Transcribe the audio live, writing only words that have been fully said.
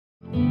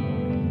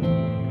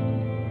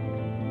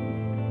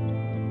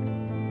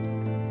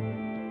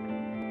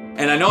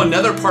And I know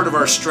another part of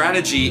our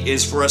strategy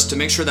is for us to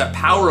make sure that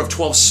Power of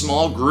 12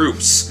 small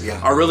groups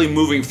are really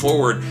moving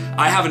forward.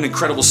 I have an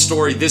incredible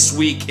story this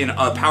week in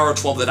Power of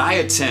 12 that I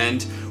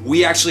attend.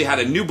 We actually had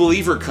a new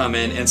believer come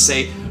in and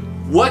say,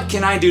 what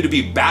can I do to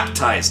be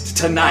baptized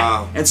tonight?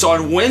 Wow. And so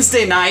on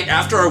Wednesday night,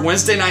 after our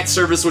Wednesday night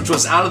service, which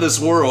was out of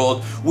this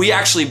world, we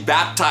actually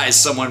baptized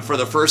someone for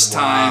the first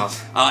time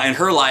in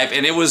her life.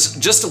 And it was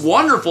just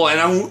wonderful.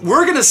 And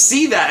we're going to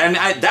see that.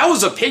 And that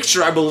was a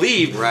picture, I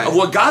believe, of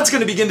what God's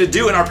going to begin to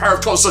do in our Power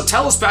of 12. So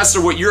tell us,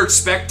 Pastor, what you're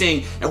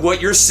expecting and what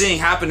you're seeing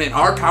happen in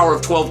our Power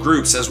of 12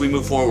 groups as we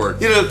move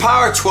forward. You know, the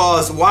Power of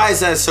 12, why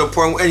is that so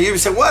important? And you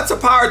say, what's a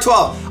Power of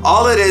 12?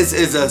 All it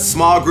is a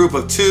small group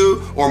of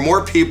 2 or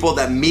more people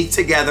that meet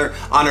together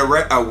on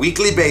a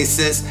weekly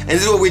basis. And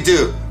this is what we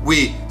do.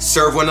 We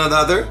serve one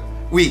another.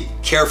 We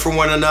care for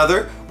one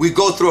another. We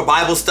go through a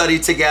Bible study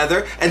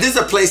together. And this is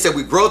a place that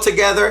we grow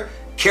together,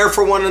 care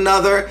for one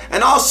another,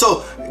 and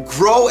also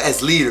grow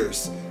as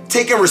leaders,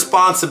 taking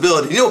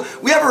responsibility. You know,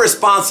 we have a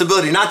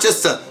responsibility not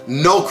just to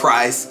know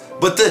Christ,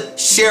 but to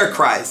share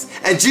Christ.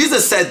 And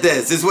Jesus said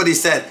this is what he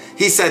said.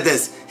 He said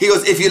this. He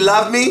goes, if you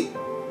love me,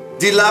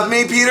 do you love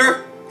me,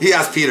 Peter? He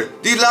asked Peter,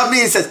 do you love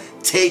me? He says,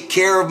 take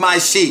care of my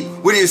sheep.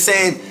 What are you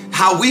saying?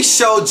 How we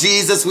show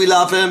Jesus we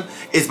love him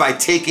is by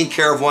taking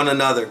care of one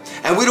another.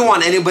 And we don't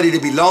want anybody to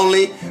be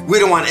lonely. We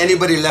don't want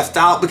anybody left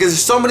out, because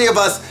there's so many of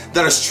us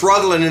that are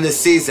struggling in this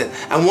season.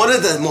 And one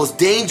of the most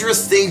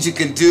dangerous things you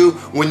can do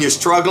when you're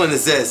struggling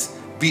is this: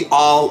 be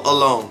all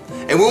alone.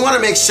 And we want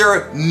to make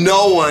sure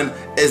no one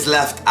is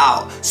left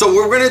out. So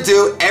what we're going to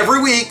do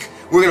every week,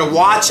 we're going to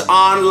watch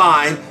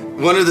online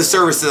one of the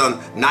services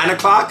on 9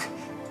 o'clock,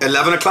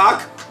 11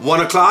 o'clock, 1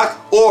 o'clock,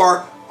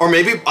 or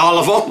maybe all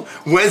of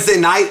them, Wednesday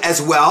night as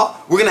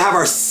well. We're gonna have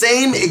our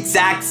same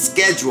exact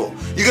schedule.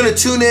 You're gonna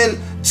tune in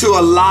to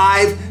a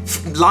live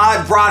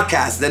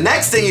broadcast. The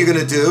next thing you're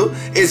gonna do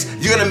is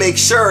you're gonna make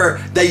sure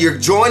that you're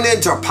joined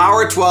into a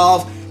Power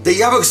 12, that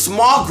you have a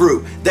small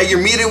group that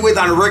you're meeting with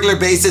on a regular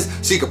basis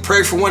so you can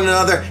pray for one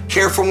another,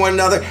 care for one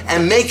another,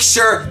 and make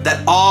sure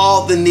that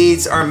all the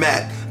needs are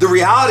met. The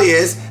reality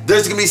is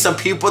there's gonna be some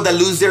people that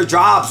lose their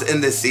jobs in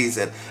this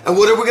season. And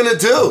what are we gonna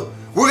do?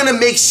 We're gonna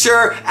make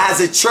sure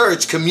as a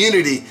church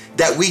community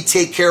that we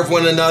take care of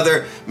one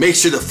another, make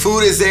sure the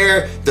food is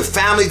there, the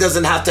family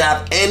doesn't have to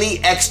have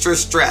any extra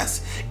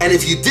stress. And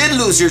if you did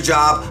lose your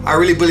job, I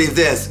really believe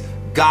this: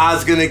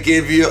 God's gonna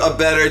give you a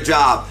better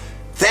job.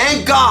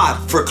 Thank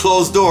God for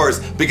closed doors,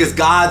 because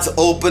God's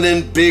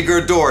opening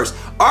bigger doors.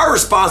 Our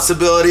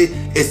responsibility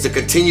is to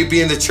continue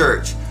being the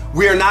church.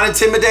 We are not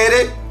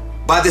intimidated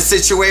by the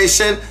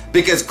situation,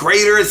 because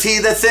greater is he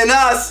that's in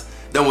us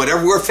than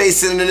whatever we're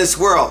facing in this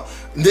world.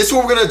 This is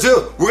what we're gonna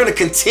do. We're gonna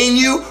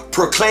continue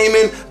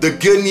proclaiming the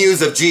good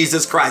news of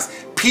Jesus Christ.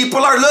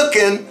 People are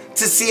looking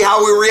to see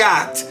how we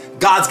react.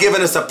 God's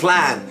given us a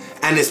plan,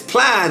 and his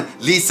plan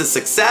leads to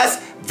success,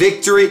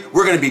 victory.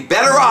 We're gonna be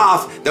better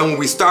off than when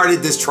we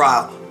started this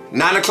trial.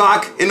 9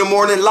 o'clock in the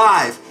morning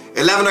live,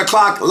 11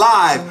 o'clock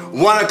live,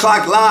 1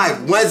 o'clock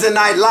live, Wednesday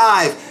night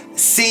live.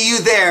 See you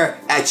there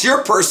at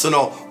your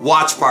personal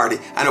watch party.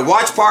 And a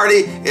watch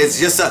party is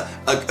just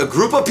a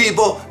group of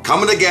people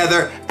coming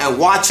together and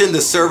watching the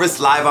service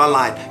live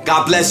online.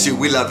 God bless you.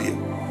 We love you.